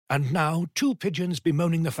And now, two pigeons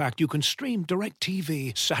bemoaning the fact you can stream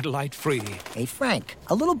DirecTV satellite-free. Hey, Frank,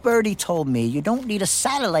 a little birdie told me you don't need a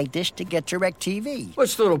satellite dish to get DirecTV.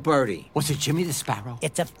 What's little birdie? Was it Jimmy the Sparrow?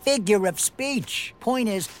 It's a figure of speech. Point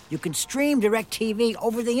is, you can stream DirecTV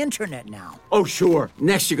over the internet now. Oh, sure.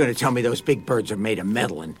 Next you're going to tell me those big birds are made of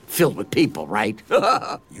metal and filled with people, right?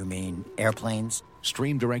 You mean airplanes?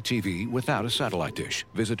 Stream DirecTV without a satellite dish.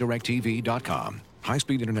 Visit DirecTV.com.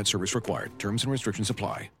 High-speed internet service required. Terms and restrictions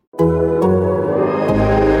apply.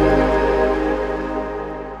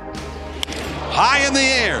 High in the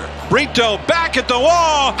air. Brito back at the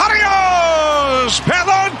wall. Adios,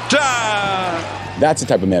 Pelota! That's the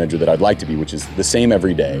type of manager that I'd like to be, which is the same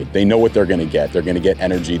every day. They know what they're going to get. They're going to get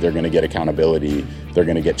energy. They're going to get accountability. They're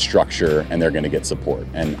going to get structure, and they're going to get support.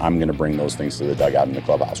 And I'm going to bring those things to the dugout in the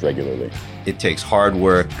clubhouse regularly. It takes hard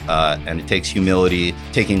work and it takes humility,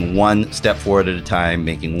 taking one step forward at a time,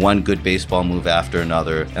 making one good baseball move after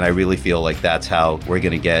another. And I really feel like that's how we're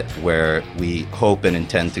going to get where we hope and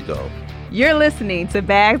intend to go. You're listening to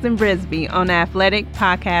Bags and Brisbee on Athletic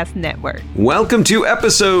Podcast Network. Welcome to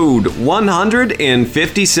episode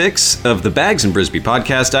 156 of the Bags and Brisbee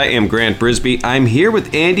podcast. I am Grant Brisbee. I'm here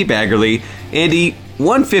with Andy Baggerly. Andy,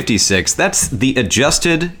 156, that's the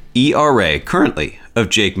adjusted ERA currently of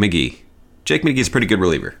Jake McGee. Jake McGee's a pretty good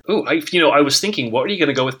reliever. Oh, I was thinking, what are you going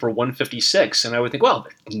to go with for 156? And I would think, well,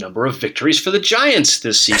 number of victories for the Giants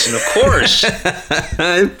this season, of course.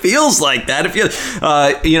 It feels like that. If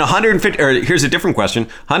 150. Or here's a different question: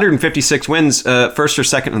 156 wins, first or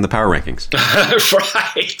second in the power rankings.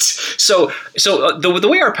 Right. So the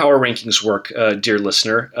way our power rankings work, dear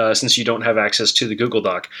listener, since you don't have access to the Google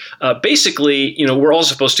Doc, basically, we're all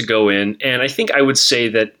supposed to go in, and I think I would say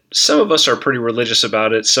that some of us are pretty religious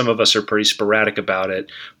about it. Some of us are pretty sporadic about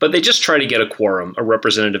it. But they just try to get a quorum, a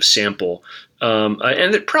representative sample.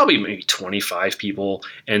 And that probably maybe 25 people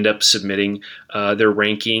end up submitting their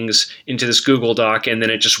rankings into this Google Doc, and then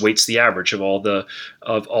it just weights the average of all the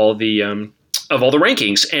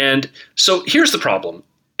rankings. And so here's the problem: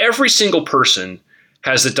 every single person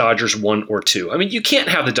has the Dodgers 1 or 2. I mean, you can't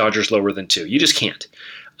have the Dodgers lower than 2. You just can't.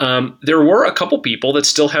 There were a couple people that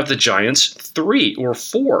still have the Giants 3 or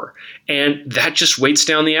 4, and that just weights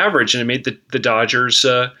down the average, and it made the Dodgers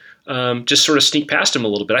just sort of sneak past them a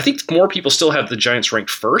little bit. I think more people still have the Giants ranked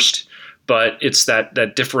first, but it's that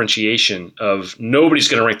differentiation of nobody's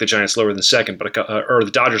going to rank the Giants lower than second, or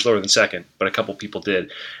the Dodgers lower than second, but a couple people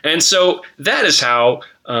did. And so that is how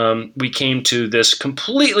we came to this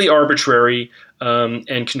completely arbitrary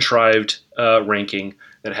and contrived ranking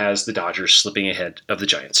that has the Dodgers slipping ahead of the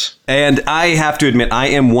Giants. And I have to admit, I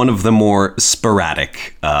am one of the more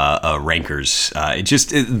sporadic rankers.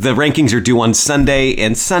 The rankings are due on Sunday,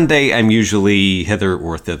 and Sunday I'm usually hither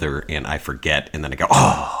or thither, and I forget, and then I go,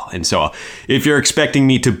 oh. And so if you're expecting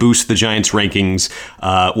me to boost the Giants rankings,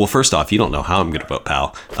 well, first off, you don't know how I'm going to vote,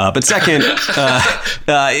 pal. But second,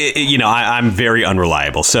 I'm very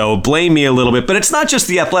unreliable. So blame me a little bit. But it's not just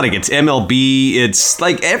The Athletic. It's MLB. It's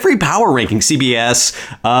like every power ranking, CBS.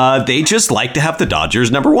 They just like to have the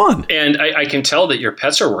Dodgers number 1. And I can tell that your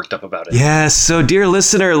pets are worked up about it. Yes. So, dear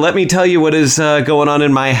listener, let me tell you what is going on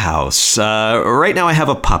in my house. Right now I have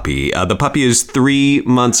a puppy. The puppy is 3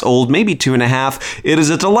 months old, maybe 2.5. It is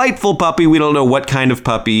a delightful puppy. We don't know what kind of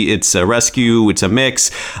puppy. It's a rescue. It's a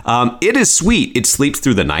mix. It is sweet. It sleeps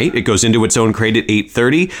through the night. It goes into its own crate at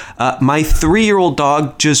 8:30. My 3-year-old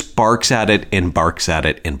dog just barks at it and barks at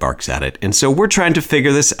it and barks at it. And so we're trying to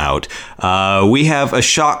figure this out. We have a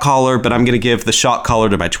shock collar, but I'm going to give the shock collar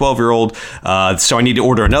to my 12-year-old. So I need to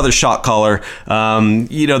order another shock collar.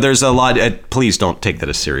 There's a lot. Please don't take that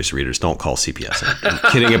as serious, readers. Don't call CPS. I'm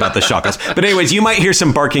kidding about the shock collars. But anyways, you might hear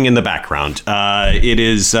some barking in the background. It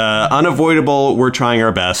is unavoidable. We're trying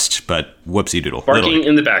our best, but whoopsie doodle. Barking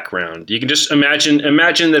in the background. You can just imagine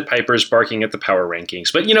that Piper's barking at the power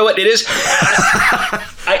rankings. But you know what? It is.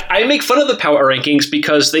 I make fun of the power rankings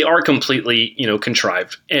because they are completely,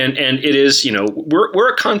 contrived. And it is, we're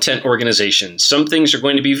a content organization. Some things are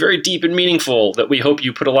going to be very deep and meaningful that we hope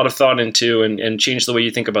you put a lot of thought into and change the way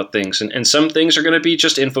you think about things. And some things are going to be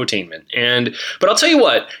just infotainment. But I'll tell you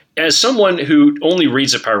what, as someone who only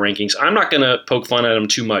reads the power rankings, I'm not going to poke fun at them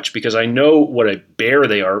too much because I know what a bear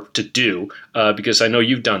they are to do because I know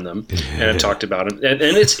you've done them and have talked about them. And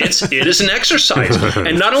it is an exercise.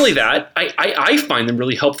 And not only that, I find them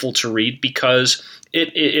really helpful to read because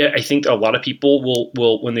I think a lot of people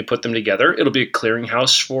will when they put them together, it'll be a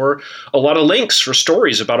clearinghouse for a lot of links for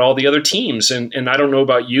stories about all the other teams. And I don't know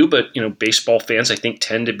about you, but baseball fans I think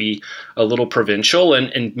tend to be a little provincial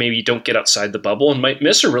and maybe don't get outside the bubble and might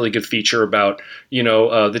miss a really good feature about the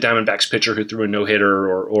Diamondbacks pitcher who threw a no-hitter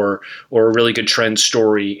or a really good trend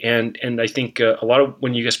story. And I think a lot of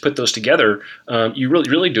when you guys put those together, you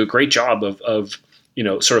really do a great job of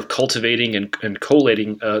sort of cultivating and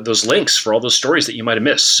collating those links for all those stories that you might have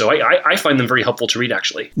missed. So I find them very helpful to read,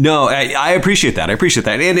 actually. No, I appreciate that.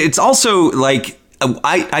 And it's also like,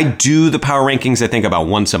 I do the power rankings, I think, about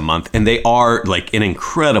once a month, and they are like an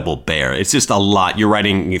incredible bear. It's just a lot. You're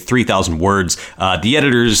writing 3,000 words. The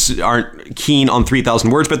editors aren't keen on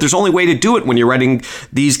 3,000 words, but there's only way to do it when you're writing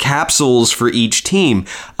these capsules for each team.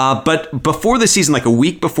 But before the season, like a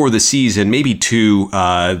week before the season, maybe two,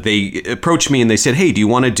 they approached me and they said, "Hey, do you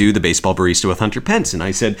want to do the Baseball Barista with Hunter Pence?" And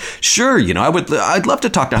I said, "Sure, I'd love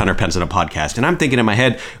to talk to Hunter Pence on a podcast." And I'm thinking in my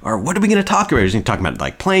head, or what are we going to talk about? Is he talking about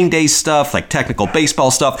like playing day stuff, like technical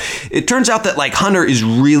baseball stuff? It turns out that like Hunter is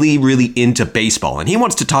really, really into baseball, and he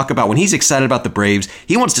wants to talk about when he's excited about the Braves.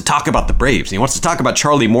 He wants to talk about the Braves. And he wants to talk about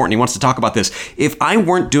Charlie Morton. He wants to talk about this. If I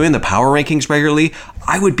weren't doing the power rankings regularly,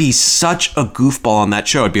 I would be such a goofball on that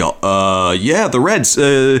show. I'd be all, yeah, the Reds.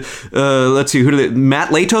 Let's see, Matt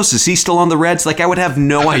Latos, is he still on the Reds? Like, I would have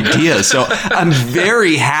no idea. So I'm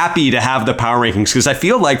very happy to have the power rankings because I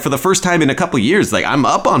feel like for the first time in a couple of years, like I'm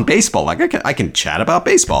up on baseball. Like I can chat about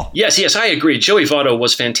baseball. Yes, I agree. Joey Votto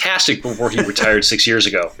was fantastic before he retired 6 years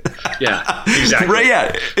ago. Yeah, exactly. Right,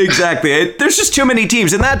 yeah, exactly. There's just too many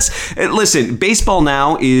teams. And listen, baseball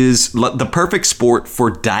now is the perfect sport for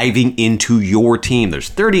diving into your team. There's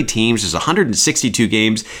 30 teams, there's 162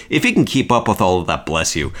 games. If you can keep up with all of that,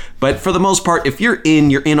 bless you. But for the most part, if you're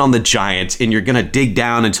in on the Giants, and you're going to dig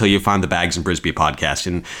down until you find the Bags and Brisbee podcast.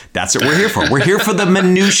 And that's what we're here for. We're here for the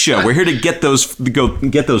minutia. We're here to get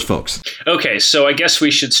those folks. Okay, so I guess we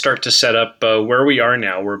should start to set up where we are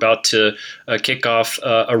now. We're about to kick off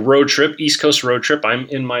a road trip, East Coast road trip. I'm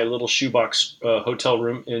in my little shoebox hotel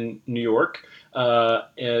room in New York.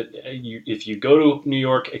 If you go to New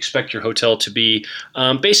York, expect your hotel to be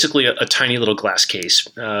basically a tiny little glass case.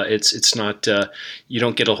 It's not you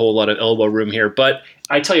don't get a whole lot of elbow room here. But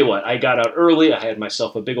I tell you what, I got out early. I had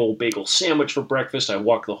myself a big old bagel sandwich for breakfast. I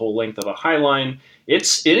walked the whole length of a High Line.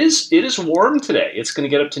 It is warm today. It's going to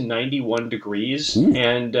get up to 91 degrees,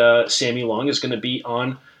 and Sammy Long is going to be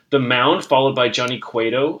on the mound, followed by Johnny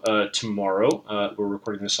Cueto tomorrow. We're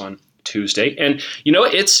recording this on Tuesday. And,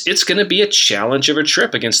 it's going to be a challenge of a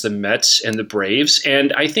trip against the Mets and the Braves.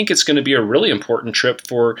 And I think it's going to be a really important trip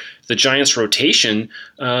for the Giants rotation,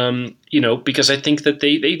 because I think that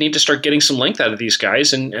they need to start getting some length out of these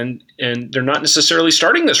guys. And they're not necessarily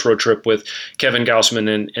starting this road trip with Kevin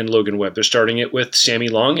Gausman and Logan Webb. They're starting it with Sammy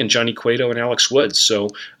Long and Johnny Cueto and Alex Woods. So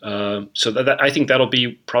I think that'll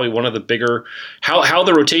be probably one of the bigger, how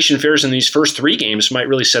the rotation fares in these first three games might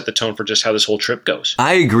really set the tone for just how this whole trip goes.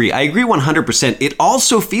 I agree 100%. It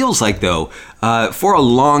also feels like, though, for a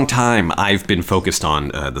long time, I've been focused on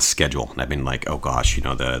the schedule. And I've been like, oh gosh,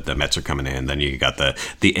 the Mets are coming in. Then you got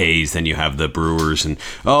the A's. Then you have the Brewers. And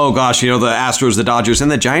oh gosh, the Astros, the Dodgers,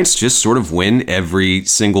 and the Giants just sort of win every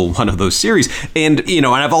single one of those series. And, and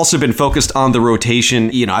I've also been focused on the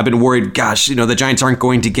rotation. I've been worried, gosh, the Giants aren't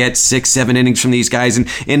going to get 6-7 innings from these guys.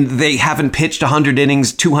 And they haven't pitched 100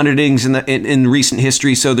 innings, 200 innings in recent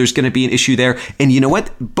history. So there's going to be an issue there. And you know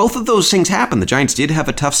what? Both of those things happen. The Giants did have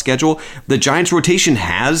a tough schedule. The Giants rotation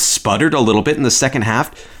has sputtered a little bit in the second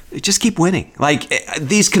half. They just keep winning. Like,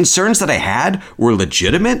 these concerns that I had were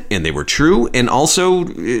legitimate and they were true, and also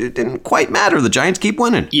it didn't quite matter. The Giants keep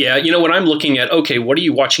winning. Yeah, when I'm looking at, okay, what are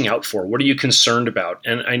you watching out for? What are you concerned about?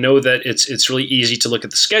 And I know that it's really easy to look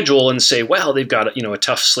at the schedule and say, well, they've got a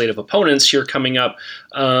tough slate of opponents here coming up.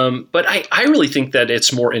 But I really think that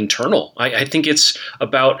it's more internal. I think it's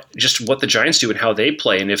about just what the Giants do and how they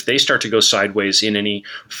play. And if they start to go sideways in any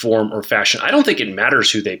form or fashion, I don't think it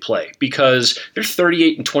matters who they play, because they're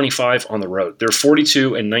 38-25 on the road. They're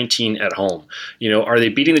 42-19 at home. Are they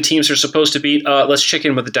beating the teams they're supposed to beat? Let's check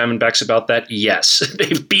in with the Diamondbacks about that. Yes,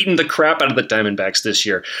 they've beaten the crap out of the Diamondbacks this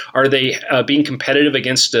year. Are they being competitive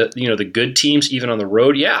against the good teams even on the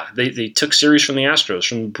road? Yeah, they took series from the Astros,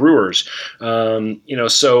 from the Brewers, from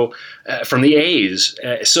the A's.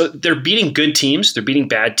 So they're beating good teams. They're beating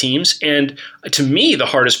bad teams. And to me, the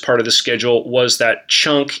hardest part of the schedule was that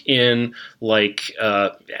chunk in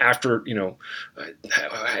after,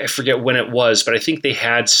 I forget when it was, but I think they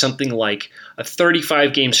had something like a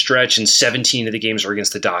 35-game stretch, and 17 of the games were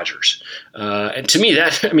against the Dodgers. And to me,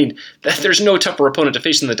 that there's no tougher opponent to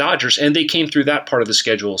face than the Dodgers, and they came through that part of the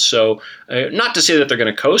schedule. So not to say that they're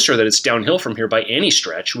going to coast or that it's downhill from here by any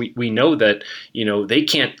stretch. We know that they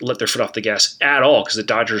can't let their foot off the gas at all because the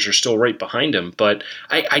Dodgers are still right behind them. But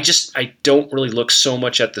I don't really look so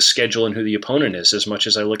much at the schedule and who the opponent is as much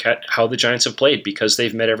as I look at how the Giants have played, because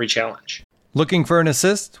they've met every challenge. Looking for an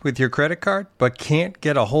assist with your credit card but can't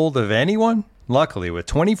get a hold of anyone? Luckily, with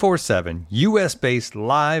 24/7 U.S.-based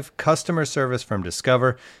live customer service from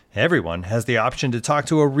Discover, everyone has the option to talk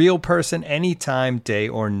to a real person anytime, day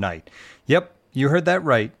or night. Yep, you heard that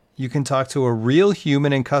right. You can talk to a real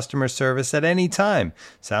human in customer service at any time.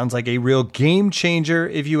 Sounds like a real game changer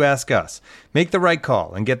if you ask us. Make the right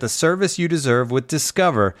call and get the service you deserve with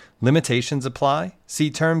Discover. Limitations apply.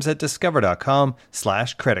 See terms at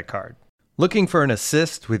discover.com/creditcard. Looking for an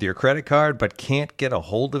assist with your credit card but can't get a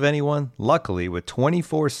hold of anyone? Luckily, with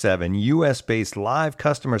 24/7 U.S.-based live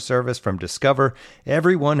customer service from Discover,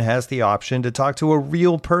 everyone has the option to talk to a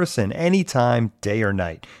real person anytime, day or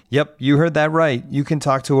night. Yep, you heard that right. You can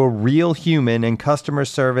talk to a real human in customer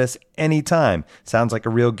service anytime. Sounds like a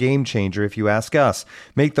real game changer if you ask us.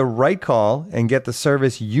 Make the right call and get the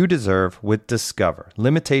service you deserve with Discover.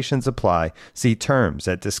 Limitations apply. See terms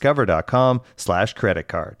at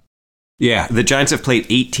discover.com/creditcard. Yeah, the Giants have played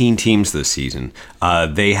 18 teams this season.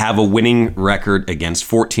 They have a winning record against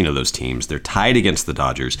 14 of those teams. They're tied against the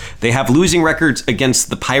Dodgers. They have losing records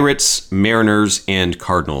against the Pirates, Mariners, and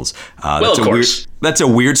Cardinals. Of course. That's a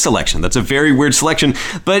weird selection. That's a very weird selection.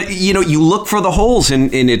 But, you look for the holes,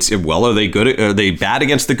 and it's, well, are they good? Are they bad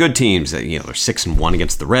against the good teams? They're 6-1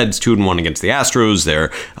 against the Reds, 2-1 against the Astros.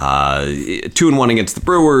 They're 2-1 against the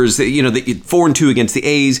Brewers. They 4-2 against the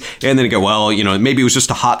A's. And then you go, well, maybe it was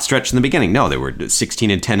just a hot stretch in the beginning. No, they were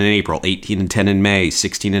 16-10 in April, 18-10 in May,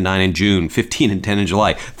 16-9 in June, 15-10 in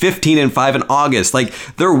July, 15-5 in August. Like,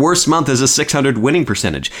 their worst month is a .600 winning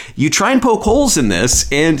percentage. You try and poke holes in this,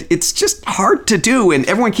 and it's just hard to do. And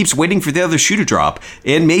everyone keeps waiting for the other shoe to drop,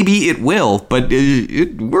 and maybe it will, but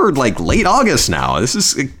we're like late August now. This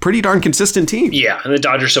is a pretty darn consistent team. Yeah, and the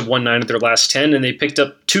Dodgers have won 9 of their last 10, and they picked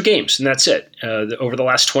up 2 games, and that's it. Over the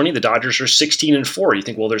last 20, the Dodgers are 16-4. You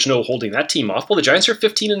think, well, there's no holding that team off. Well, the Giants are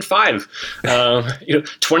 15-5.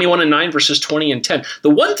 21-9 versus 20-10. The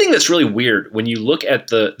one thing that's really weird when you look at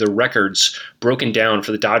the records broken down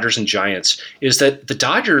for the Dodgers and Giants is that the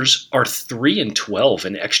Dodgers are 3-12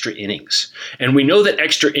 in extra innings, and we know that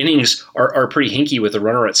extra innings are pretty hinky with a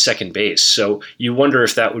runner at second base. So you wonder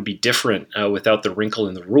if that would be different without the wrinkle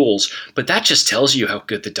in the rules. But that just tells you how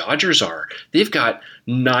good the Dodgers are. They've got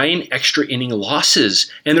 9 extra inning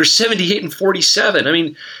losses, and they're 78-47. I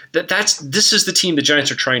mean, this is the team the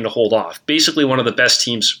Giants are trying to hold off. Basically, one of the best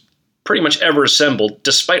teams pretty much ever assembled,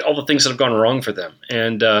 despite all the things that have gone wrong for them.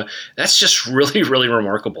 And that's just really, really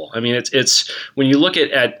remarkable. I mean, it's when you look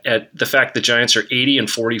at the fact the Giants are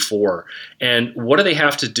 80-44, and what do they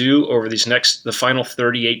have to do over the final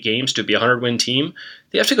 38 games to be a 100-win team?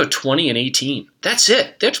 They have to go 20-18. That's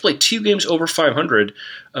it. They have to play 2 games over 500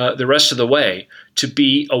 the rest of the way to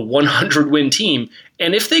be a 100-win team.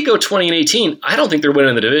 And if they go 20-18, I don't think they're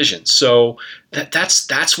winning the division. So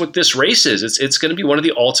that's what this race is. It's going to be one of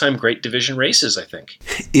the all-time great division races, I think.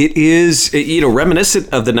 It is, reminiscent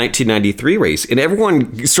of the 1993 race. And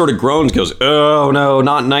everyone sort of groans, goes, oh, no,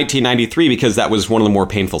 not 1993, because that was one of the more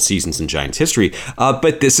painful seasons in Giants history.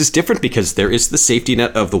 But this is different because there is the safety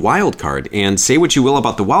net of the wild card. And say what you will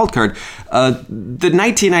about the wild card, the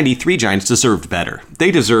 1993 Giants deserved better. They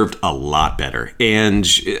deserved a lot better. And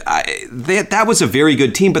that was a very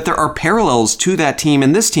good team, but there are parallels to that team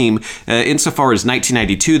and this team. Insofar as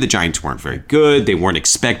 1992, the Giants weren't very good. They weren't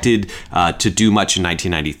expected to do much in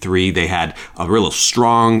 1993. They had a real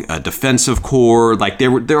strong defensive core. Like there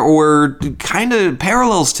were kind of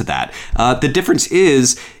parallels to that. The difference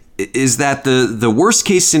is that the worst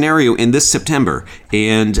case scenario in this September,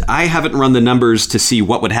 and I haven't run the numbers to see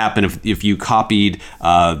what would happen if you copied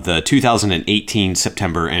the 2018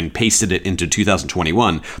 September and pasted it into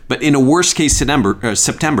 2021, but in a worst case September,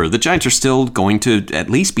 the Giants are still going to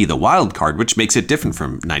at least be the wild card, which makes it different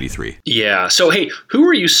from 93. Yeah. So, hey, who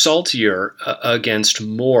are you saltier against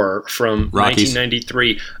more from Rockies.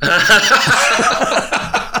 1993?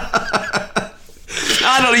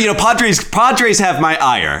 I don't know. Padres have my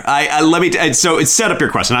ire. So set up your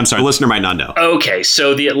question. I'm sorry, the listener might not know. Okay,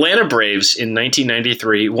 so the Atlanta Braves in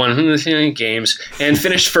 1993 won games and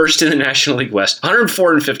finished first in the National League West.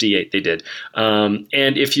 104-58 they did. And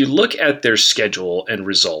if you look at their schedule and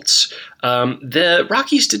results, The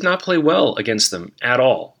Rockies did not play well against them at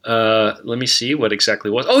all. Let me see what exactly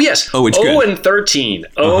it was. Oh, yes. Oh, it's 0-13.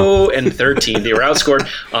 0-13. They were outscored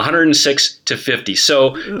 106-50.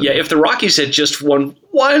 So, yeah, if the Rockies had just won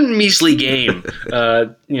one measly game,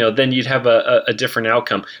 then you'd have a different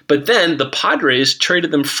outcome. But then the Padres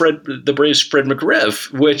traded them the Braves' Fred McGriff,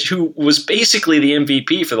 who was basically the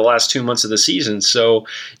MVP for the last 2 months of the season. So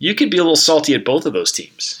you could be a little salty at both of those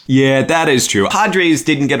teams. Yeah, that is true. Padres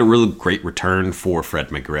didn't get a real great return for Fred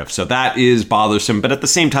McGriff, so that is bothersome. But at the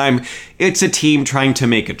same time, it's a team trying to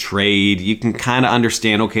make a trade. You can kind of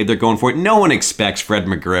understand, okay, they're going for it. No one expects Fred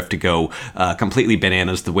McGriff to go completely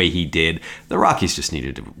bananas the way he did. The Rockies just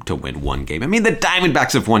needed to win one game. I mean, the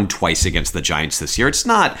Diamondbacks have won twice against the Giants this year. It's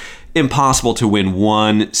not impossible to win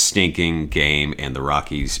one stinking game, and the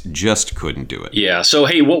Rockies just couldn't do it. Yeah, so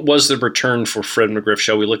hey, what was the return for Fred McGriff?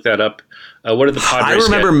 Shall we look that up? What did the Padres I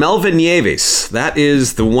remember get? Melvin Nieves. That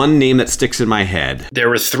is the one name that sticks in my head. There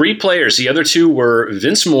were 3 players. The other 2 were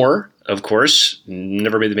Vince Moore, of course,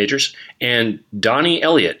 never made the majors, and Donnie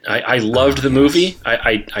Elliott. I loved the movie.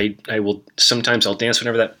 I will sometimes I'll dance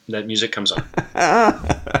whenever that music comes on.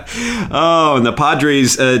 Oh, and the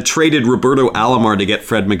Padres traded Roberto Alomar to get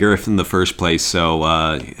Fred McGriff in the first place. So,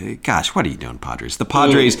 gosh, what are you doing, Padres? The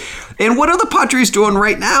Padres, and what are the Padres doing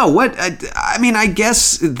right now? I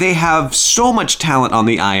guess they have so much talent on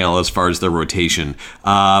the IL as far as their rotation.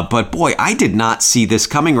 But boy, I did not see this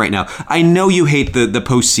coming right now. I know you hate the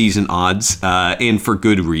postseason odds, and for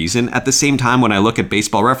good reason. At the same time, when I look at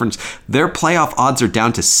Baseball Reference, their playoff odds are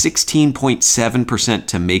down to 16.7%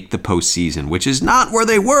 to make the postseason, which is not where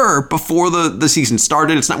they were before the season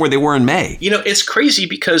started. It's not where they were in May. It's crazy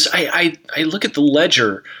because I look at the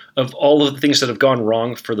ledger of all of the things that have gone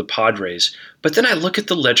wrong for the Padres, but then I look at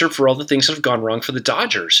the ledger for all the things that have gone wrong for the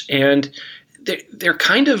Dodgers, and they're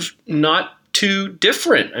kind of not too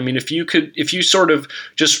different. I mean, if you sort of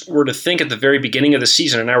just were to think at the very beginning of the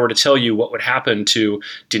season, and I were to tell you what would happen to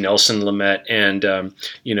Dinelson Lamet and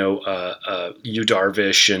Yu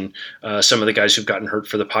Darvish and some of the guys who've gotten hurt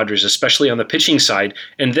for the Padres, especially on the pitching side,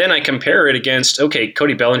 and then I compare it against, okay,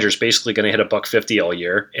 Cody Bellinger's basically going to hit $150 all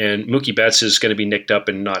year, and Mookie Betts is going to be nicked up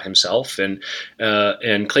and not himself, and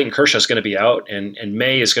Clayton Kershaw's going to be out, and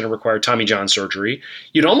May is going to require Tommy John surgery.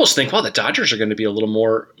 You'd almost think, well, the Dodgers are going to be a little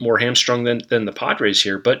more hamstrung than the Padres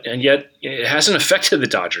here, and yet it hasn't affected the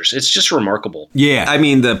Dodgers. It's just remarkable. Yeah, I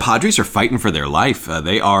mean, the Padres are fighting for their life.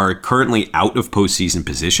 They are currently out of postseason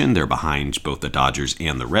position. They're behind both the Dodgers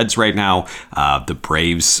and the Reds right now. The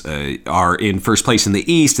Braves are in first place in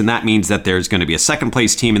the East, and that means that there's going to be a second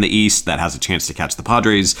place team in the East that has a chance to catch the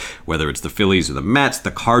Padres, whether it's the Phillies or the Mets. The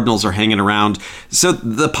Cardinals are hanging around. So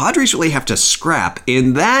the Padres really have to scrap.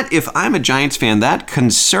 And that, if I'm a Giants fan, that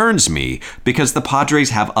concerns me because the Padres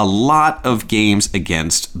have a lot of games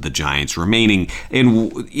against the Giants remaining,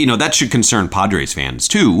 and that should concern Padres fans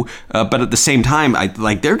too. But at the same time,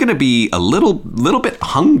 they're going to be a little bit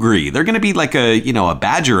hungry. They're going to be like a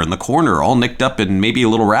badger in the corner, all nicked up and maybe a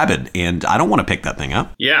little rabid, and I don't want to pick that thing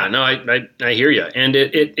up. Yeah, no, I hear you, and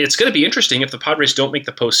it's going to be interesting if the Padres don't make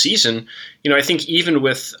the postseason. I think even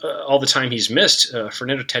with all the time he's missed,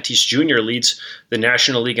 Fernando Tatis Jr. leads the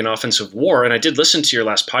National League in offensive WAR, and I did listen to your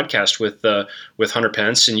last podcast with Hunter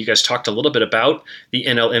Pence, and you guys talked a little bit about the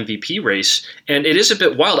NL MVP race, and it is a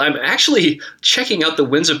bit wild. I'm actually checking out the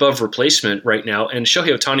wins above replacement right now, and Shohei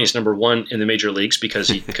Ohtani is number 1 in the major leagues because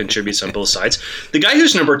he contributes on both sides. The guy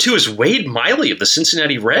who's number 2 is Wade Miley of the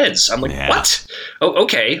Cincinnati Reds. I'm like, what? Oh,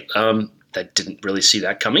 okay. I didn't really see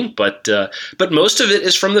that coming, but most of it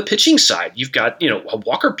is from the pitching side. You've got,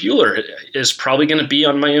 Walker Buehler is probably going to be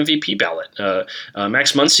on my MVP ballot.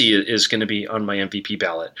 Max Muncy is going to be on my MVP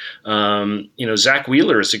ballot. Zach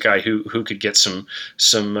Wheeler is a guy who could get some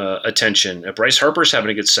attention. Bryce Harper's having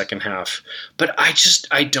a good second half, but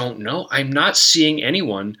I don't know. I'm not seeing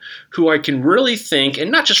anyone who I can really think,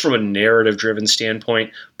 and not just from a narrative-driven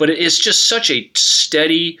standpoint, but it is just such a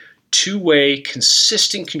steady, two-way,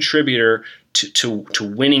 consistent contributor to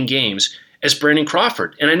winning games as Brandon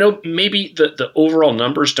Crawford. And I know maybe the overall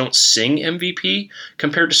numbers don't sing MVP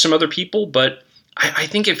compared to some other people, but I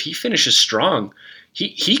think if he finishes strong,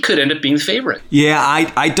 he could end up being the favorite. Yeah,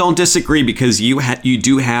 I don't disagree because you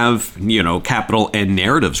do have capital and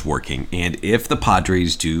narratives working, and if the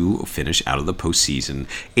Padres do finish out of the postseason,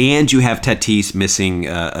 and you have Tatis missing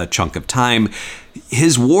a chunk of time,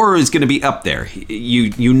 his WAR is going to be up there.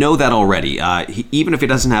 You know that already. Even if he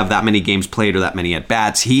doesn't have that many games played or that many at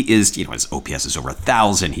bats, he is, his OPS is over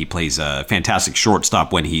 1,000. He plays a fantastic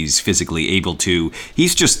shortstop when he's physically able to.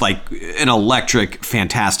 He's just like an electric,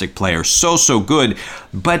 fantastic player. So good.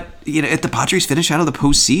 But if the Padres finish out of the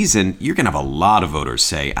postseason, you're going to have a lot of voters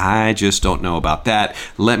say, I just don't know about that.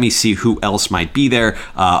 Let me see who else might be there.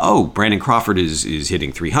 Brandon Crawford is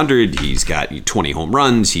hitting 300. He's got 20 home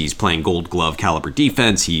runs. He's playing Gold Glove caliber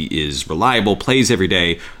defense. He is reliable, plays every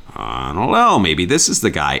day. I don't know. Maybe this is the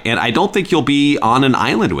guy, and I don't think you'll be on an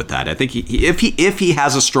island with that. I think if he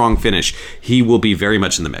has a strong finish, he will be very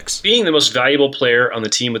much in the mix. Being the most valuable player on the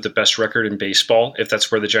team with the best record in baseball, if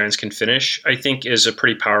that's where the Giants can finish, I think is a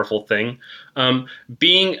pretty powerful thing.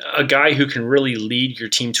 Being a guy who can really lead your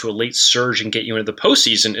team to a late surge and get you into the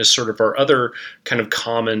postseason is sort of our other kind of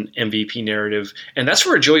common MVP narrative, and that's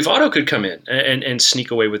where Joey Votto could come in and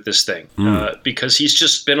sneak away with this thing because he's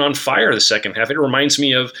just been on fire the second half. It reminds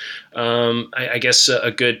me of I guess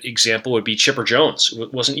a good example would be Chipper Jones.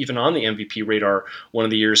 Wasn't even on the MVP radar one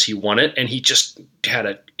of the years he won it, and he just had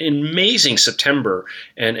an amazing September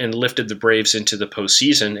and lifted the Braves into the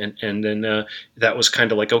postseason. And then that was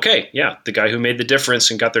kind of like, okay, yeah, the guy who made the difference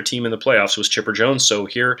and got their team in the playoffs was Chipper Jones. So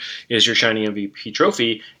here is your shiny MVP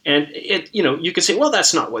trophy. And you could say, well,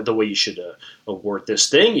 that's not the way you should award this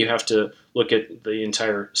thing. You have to look at the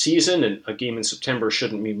entire season, and a game in September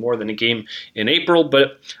shouldn't mean more than a game in April.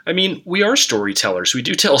 But I mean, we are storytellers. We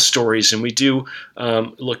do tell stories, and we do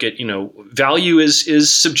look at, value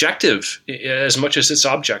is subjective as much as it's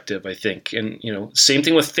objective, I think. And, same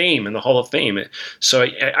thing with fame and the Hall of Fame. So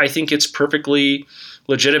I think it's perfectly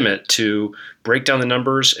legitimate to break down the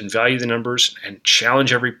numbers and value the numbers and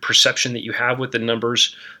challenge every perception that you have with the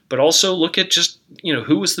numbers, but also look at just,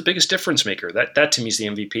 who was the biggest difference maker. That to me is the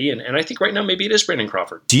MVP. And I think right now maybe it is Brandon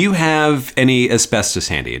Crawford. Do you have any asbestos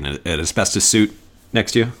handy, an asbestos suit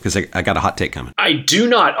next to you? Because I got a hot take coming. I do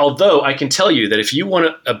not, although I can tell you that if you want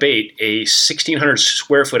to abate a 1,600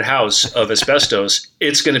 square foot house of asbestos,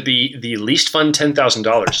 it's going to be the least fun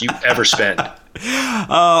 $10,000 you ever spend.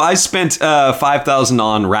 I spent $5,000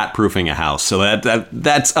 on rat proofing a house, so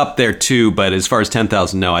that's up there too. But as far as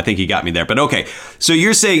 $10,000, no, I think he got me there. But okay, so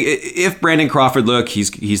you're saying if Brandon Crawford,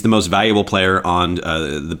 he's the most valuable player on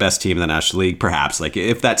the best team in the National League, perhaps. Like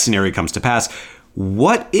if that scenario comes to pass,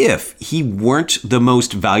 what if he weren't the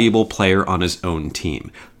most valuable player on his own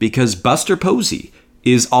team? Because Buster Posey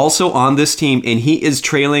is also on this team, and he is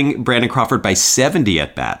trailing Brandon Crawford by 70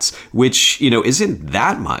 at-bats, which, isn't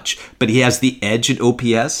that much. But he has the edge in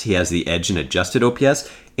OPS, he has the edge in adjusted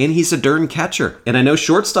OPS, and he's a darn catcher. And I know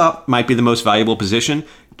shortstop might be the most valuable position.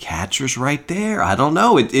 Catcher's right there. I don't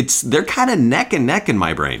know. They're kind of neck and neck in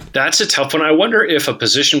my brain. That's a tough one. I wonder if a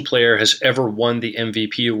position player has ever won the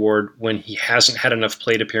MVP award when he hasn't had enough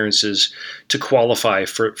plate appearances to qualify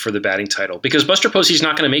for the batting title. Because Buster Posey's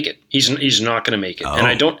not going to make it. He's not going to make it. Oh. And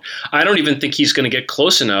I don't even think he's going to get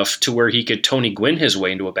close enough to where he could Tony Gwynn his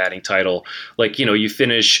way into a batting title. Like, you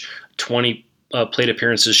finish 20 plate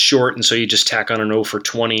appearances short, and so you just tack on an 0 for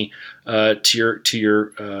 20 to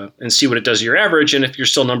your and see what it does to your average. And if you're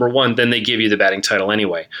still number one, then they give you the batting title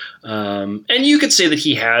anyway. And you could say that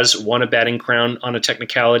he has won a batting crown on a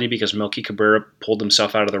technicality because Melky Cabrera pulled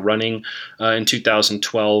himself out of the running in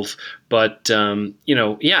 2012. But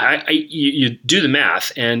you do the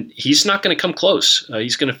math, and he's not going to come close.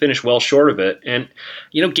 He's going to finish well short of it. And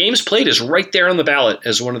games played is right there on the ballot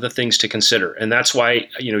as one of the things to consider, and that's why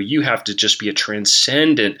you have to just be a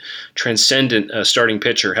transcendent starting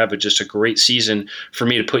pitcher, have just a great season for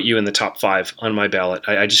me to put you in the top 5 on my ballot.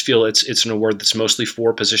 I just feel it's an award that's mostly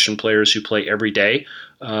for position players who play every day.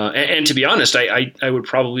 And to be honest, I would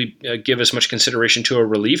probably give as much consideration to a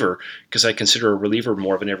reliever because I consider a reliever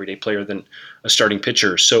more of an everyday player than a starting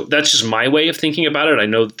pitcher. So that's just my way of thinking about it. I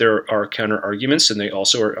know that there are counter arguments, and they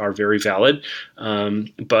also are very valid.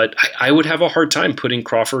 But I would have a hard time putting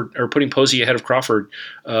Posey ahead of Crawford,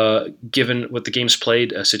 given what the game's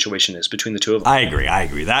played situation is between the two of them. I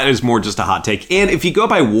agree. That is more just a hot take. And if you go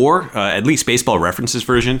by WAR, at least Baseball References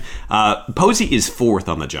version, Posey is 4th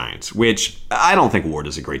on the Giants, which I don't think WAR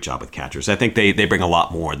does a great job with catchers. I think they bring a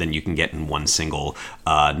lot more than you can get in one single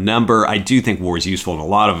number. I do think WAR is useful in a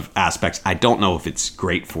lot of aspects. I don't know if it's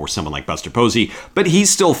great for someone like Buster Posey, but he's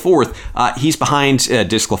still 4th. He's behind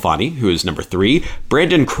DeSclafani, who is number 3,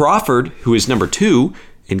 Brandon Crawford, who is number 2,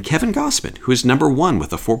 and Kevin Gausman, who is number 1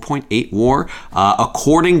 with a 4.8 WAR.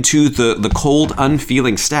 According to the cold,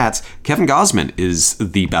 unfeeling stats, Kevin Gausman is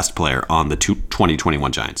the best player on the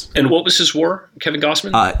 2021 Giants. And what was his WAR, Kevin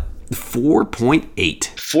Gausman? 4.8.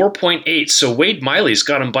 4.8. So Wade Miley's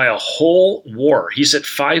got him by a whole WAR. He's at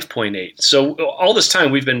 5.8. So all this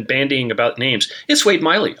time we've been bandying about names. It's Wade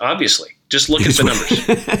Miley, obviously. Just look at the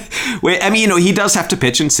numbers. Wait, I mean, he does have to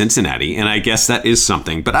pitch in Cincinnati, and I guess that is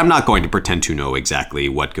something, but I'm not going to pretend to know exactly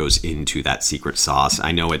what goes into that secret sauce.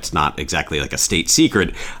 I know it's not exactly like a state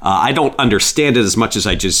secret. I don't understand it as much as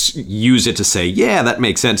I just use it to say, yeah, that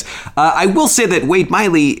makes sense. I will say that Wade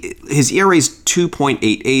Miley, his ERA is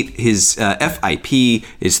 2.88, his FIP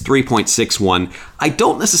is 3.61. I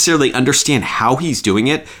don't necessarily understand how he's doing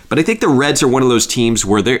it, but I think the Reds are one of those teams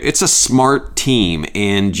where it's a smart team,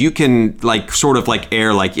 and you can they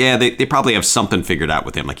probably have something figured out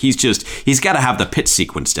with him. Like he's got to have the pitch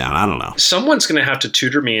sequence down. I don't know. Someone's going to have to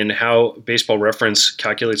tutor me in how Baseball Reference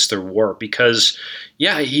calculates their WAR, because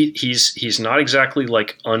he's not exactly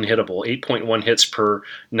like unhittable. 8.1 hits per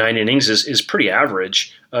 9 innings is pretty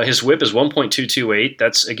average. His whip is 1.228.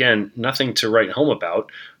 That's, again, nothing to write home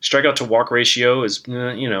about. Strikeout to walk ratio is,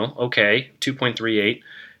 okay, 2.38.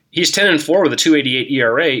 He's 10-4 with a 2.88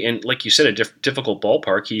 ERA, and like you said, a difficult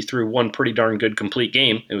ballpark. He threw one pretty darn good complete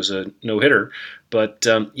game. It was a no-hitter. But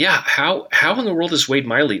how in the world is Wade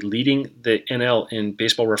Miley leading the NL in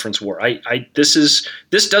Baseball Reference WAR? This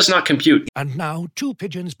does not compute. And now, two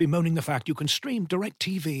pigeons bemoaning the fact you can stream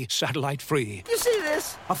DirecTV satellite free. You see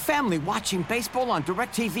this? A family watching baseball on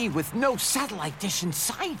DirecTV with no satellite dish in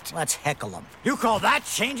sight. Let's heckle them. You call that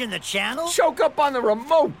changing the channel? Choke up on the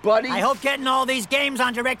remote, buddy. I hope getting all these games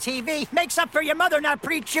on DirecTV makes up for your mother not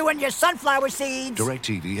pre-chewing your sunflower seeds.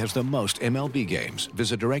 DirecTV has the most MLB games.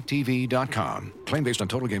 Visit DirecTV.com. Claim based on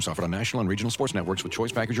total games offered on national and regional sports networks with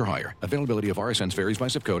choice package or higher. Availability of RSNs varies by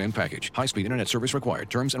zip code and package. High-speed internet service required.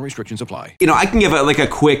 Terms and restrictions apply. I can give a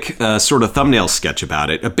quick sort of thumbnail sketch about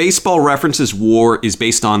it. A Baseball Reference's WAR is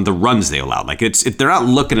based on the runs they allow. Like they're not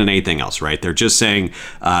looking at anything else, right? They're just saying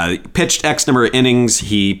pitched X number of innings.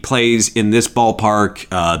 He plays in this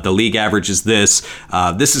ballpark. The league average is this.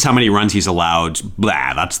 This is how many runs he's allowed.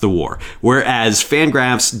 Blah, that's the WAR. Whereas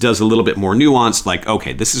Fangraphs does a little bit more nuanced. Like,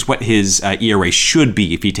 okay, this is what his ERA should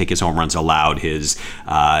be if you take his home runs allowed, his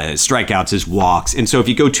strikeouts, his walks. And so if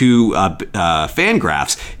you go to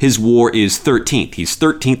Fangraphs, his WAR is 13th. He's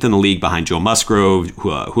 13th in the league behind Joe Musgrove,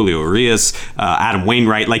 Julio Urias, Adam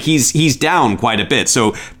Wainwright. Like he's down quite a bit.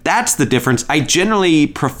 So that's the difference. I generally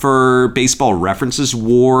prefer Baseball Reference's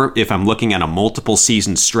WAR if I'm looking at a multiple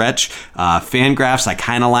season stretch. Fangraphs I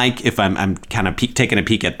kind of like if I'm kind of taking a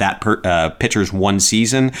peek at that pitcher's one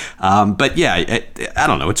season. But yeah, I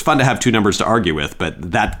don't know. It's fun to have two numbers to argue with,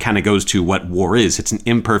 but that kind of goes to what WAR is. It's an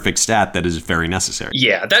imperfect stat that is very necessary.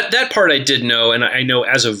 Yeah, that part I did know, and I know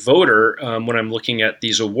as a voter, when I'm looking at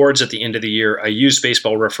these awards at the end of the year, I use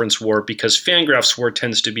Baseball Reference WAR because Fangraphs WAR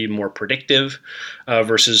tends to be more predictive,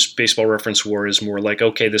 versus Baseball Reference WAR is more like,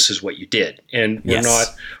 okay, this is what you did, and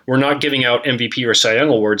we're not giving out MVP or Cy Young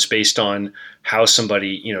awards based on how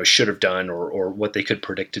somebody should have done or what they could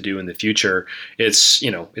predict to do in the future. It's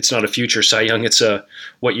not a future Cy Young, it's a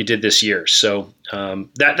what you did this year. So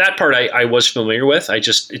that part I was familiar with. It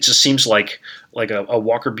just seems like a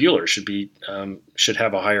Walker Buehler should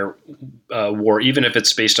have a higher WAR, even if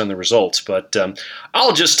it's based on the results. But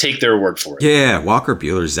I'll just take their word for it. Yeah, Walker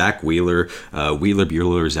Buehler, Zach Wheeler, Wheeler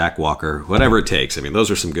Buehler, Zach Walker, whatever it takes. I mean,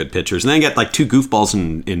 those are some good pitchers. And then you get like two goofballs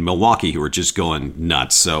in Milwaukee who are just going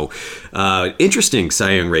nuts. So interesting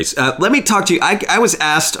Cy Young race. Let me talk to you. I was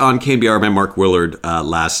asked on KNBR by Mark Willard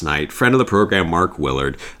last night, friend of the program, Mark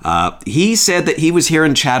Willard. He said that he was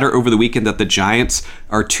hearing chatter over the weekend that the Giants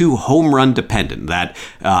are too home run dependent, that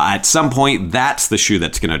at some point that's the shoe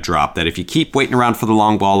that's going to drop, that if you keep waiting around for the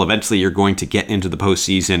long ball, eventually you're going to get into the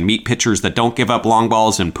postseason, meet pitchers that don't give up long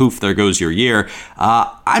balls, and poof, there goes your year.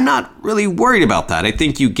 I'm not really worried about that. I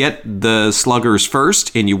think you get the sluggers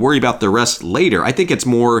first and you worry about the rest later. I think it's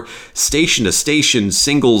more station to station,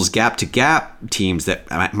 singles, gap to gap teams that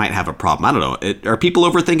might have a problem. I don't know. Are people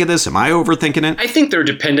overthinking this? Am I overthinking it? I think they're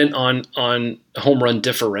dependent on home run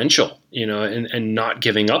differential, and not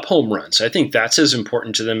giving up home runs. I think that's as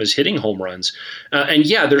important to them as hitting home runs. And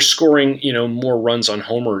yeah, they're scoring, more runs on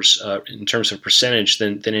homers in terms of percentage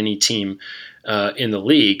than any team in the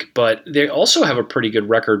league. But they also have a pretty good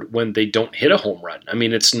record when they don't hit a home run. I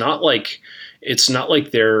mean, it's not like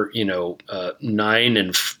they're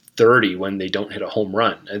 9-30 when they don't hit a home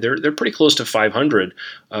run. They're pretty close to 500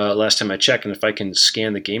 last time I checked, and if I can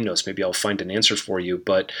scan the game notes, maybe I'll find an answer for you.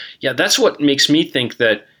 But yeah, that's what makes me think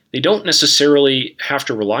that they don't necessarily have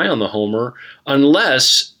to rely on the homer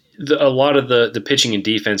unless a lot of the pitching and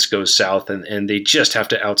defense goes south, and they just have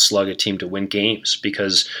to outslug a team to win games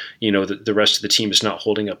because the rest of the team is not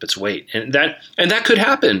holding up its weight, and that could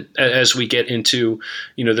happen as we get into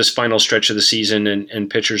this final stretch of the season, and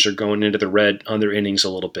pitchers are going into the red on their innings a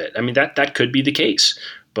little bit. I mean, that could be the case.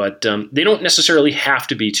 But they don't necessarily have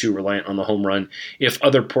to be too reliant on the home run if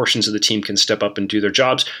other portions of the team can step up and do their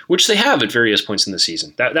jobs, which they have at various points in the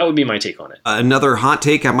season. That would be my take on it. Another hot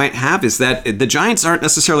take I might have is that the Giants aren't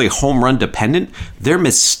necessarily home run dependent. They're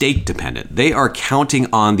mistake dependent. They are counting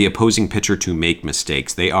on the opposing pitcher to make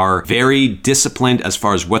mistakes. They are very disciplined as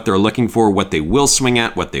far as what they're looking for, what they will swing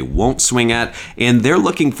at, what they won't swing at, and they're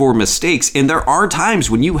looking for mistakes. And there are times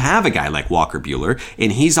when you have a guy like Walker Buehler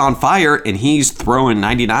and he's on fire and he's throwing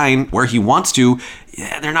 99 where he wants to,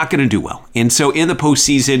 they're not going to do well. And so in the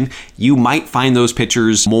postseason, you might find those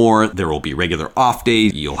pitchers more. There will be regular off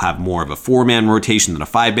days. You'll have more of a 4-man rotation than a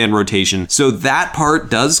 5-man rotation. So that part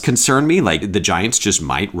does concern me. Like, the Giants just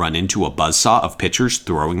might run into a buzzsaw of pitchers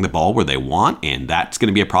throwing the ball where they want, and that's going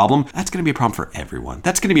to be a problem. That's going to be a problem for everyone.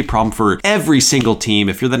 That's going to be a problem for every single team.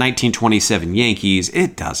 If you're the 1927 Yankees,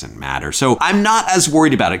 it doesn't matter. So I'm not as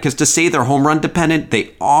worried about it, because to say they're home run dependent,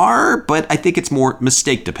 they are, but I think it's more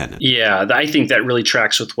mistake dependent. Yeah, I think that really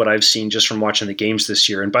tracks with what I've seen just from watching the games this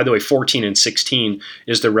year. And by the way, 14-16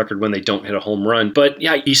 is the record when they don't hit a home run. But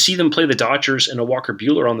yeah, you see them play the Dodgers and a Walker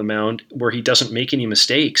Buehler on the mound where he doesn't make any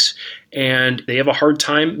mistakes. And they have a hard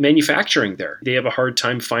time manufacturing there. They have a hard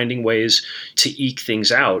time finding ways to eke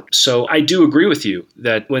things out. So I do agree with you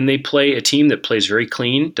that when they play a team that plays very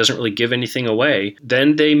clean, doesn't really give anything away,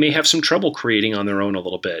 then they may have some trouble creating on their own a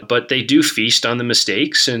little bit. But they do feast on the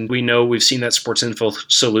mistakes. And we know, we've seen that Sports Info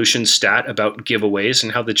Solutions stat about giveaways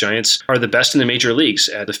and how the Giants are the best in the major leagues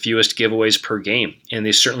at the fewest giveaways per game. And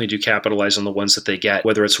they certainly do capitalize on the ones that they get,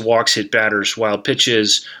 whether it's walks, hit batters, wild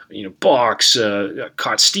pitches, balks,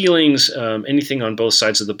 caught stealings, anything on both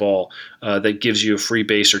sides of the ball that gives you a free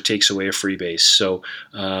base or takes away a free base. So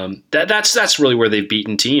that's really where they've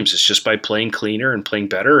beaten teams. It's just by playing cleaner and playing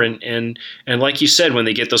better. And like you said, when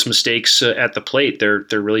they get those mistakes at the plate, they're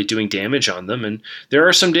really doing damage on them. And there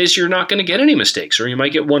are some days you're not going to get any mistakes, or you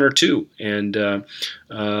might get one or two. And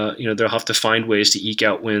they'll have to find ways to eke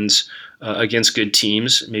out wins against good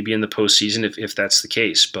teams, maybe in the postseason if that's the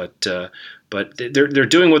case. But they're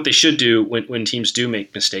doing what they should do when teams do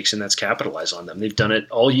make mistakes, and that's capitalize on them. They've done it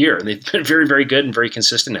all year, and they've been very, very good and very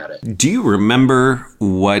consistent at it. Do you remember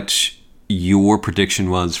what your prediction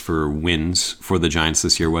was for wins for the Giants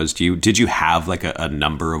this year was? Did you have like a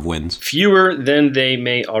number of wins? Fewer than they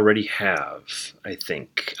may already have, I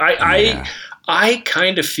think. I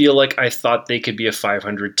kind of feel like I thought they could be a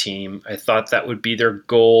 500 team. I thought that would be their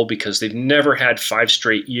goal because they've never had 5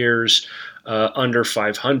 straight years under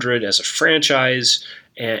 500 as a franchise.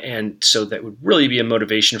 And so that would really be a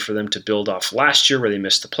motivation for them to build off last year where they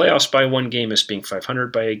missed the playoffs by 1 game, as being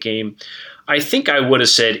 500 by a game. I think I would have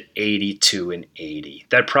said 82-80.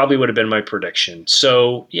 That probably would have been my prediction.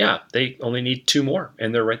 So, yeah, they only need 2 more,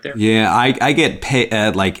 and they're right there. Yeah, I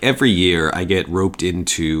get like every year I get roped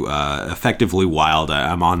into Effectively Wild.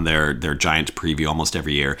 I'm on their Giants preview almost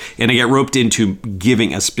every year, and I get roped into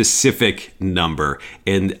giving a specific number.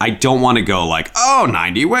 And I don't want to go like,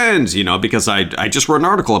 90 wins, because I just wrote an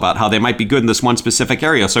article about how they might be good in this one specific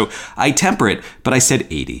area. So I temper it, but I said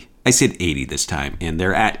 80. I said 80 this time, and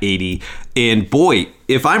they're at 80. And boy,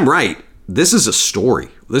 if I'm right, this is a story.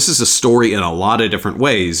 This is a story in a lot of different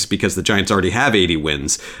ways because the Giants already have 80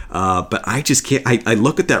 wins. But I just can't. I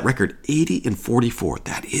look at that record, 80-44.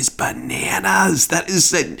 That is bananas. That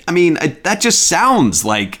just sounds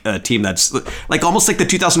like a team that's like almost like the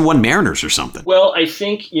 2001 Mariners or something. Well, I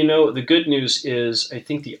think, the good news is I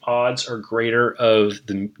think the odds are greater of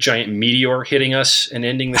the giant meteor hitting us and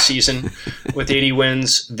ending the season with 80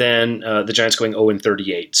 wins than the Giants going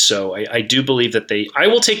 0-38. So I do believe that I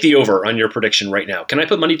will take the over on your prediction right now. Can I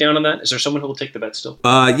put money down on that? Is there someone who will take the bet still?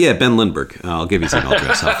 Yeah, Ben Lindbergh. I'll give you his email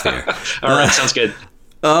address off there. All right, sounds good.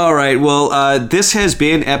 All right, well, this has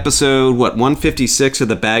been episode, 156 of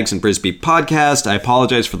the Bags and Brisbee podcast. I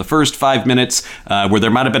apologize for the first 5 minutes where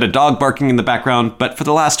there might have been a dog barking in the background, but for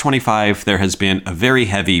the last 25, there has been a very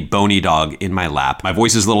heavy, bony dog in my lap. My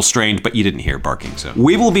voice is a little strained, but you didn't hear barking, so.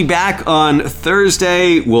 We will be back on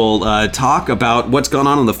Thursday. We'll talk about what's going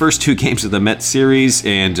on in the first 2 games of the Mets series,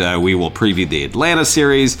 and we will preview the Atlanta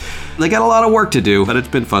series. They got a lot of work to do, but it's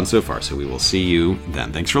been fun so far, so we will see you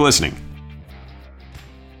then. Thanks for listening.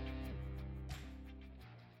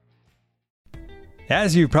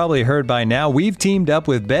 As you've probably heard by now, we've teamed up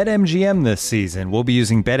with BetMGM this season. We'll be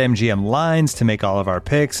using BetMGM lines to make all of our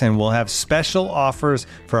picks, and we'll have special offers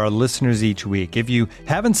for our listeners each week. If you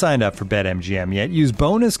haven't signed up for BetMGM yet, use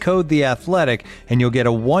bonus code The Athletic, and you'll get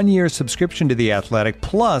a 1-year subscription to The Athletic,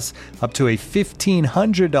 plus up to a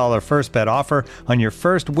 $1,500 first bet offer on your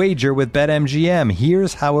first wager with BetMGM.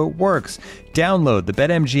 Here's how it works. Download the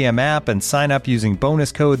BetMGM app and sign up using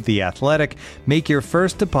bonus code The Athletic. Make your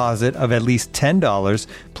first deposit of at least $10.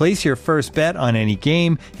 Place your first bet on any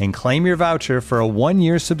game and claim your voucher for a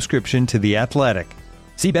 1-year subscription to The Athletic.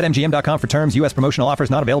 See BetMGM.com for terms. U.S. promotional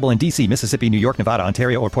offers not available in D.C., Mississippi, New York, Nevada,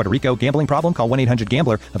 Ontario, or Puerto Rico. Gambling problem? Call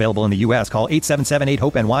 1-800-GAMBLER. Available in the U.S. Call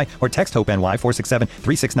 877-8-HOPE-NY or text HOPE-NY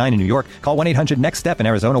 467-369 in New York. Call 1-800-NEXT-STEP in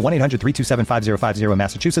Arizona. 1-800-327-5050 in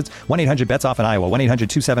Massachusetts. 1-800-BETS-OFF in Iowa.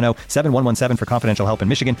 1-800-270-7117 for confidential help in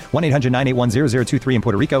Michigan. 1-800-981-0023 in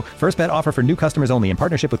Puerto Rico. First bet offer for new customers only in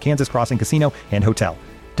partnership with Kansas Crossing Casino and Hotel.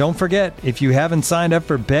 Don't forget, if you haven't signed up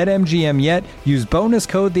for BetMGM yet, use bonus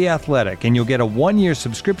code The Athletic, and you'll get a 1-year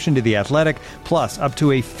subscription to The Athletic, plus up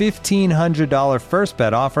to a $1,500 first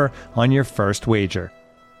bet offer on your first wager.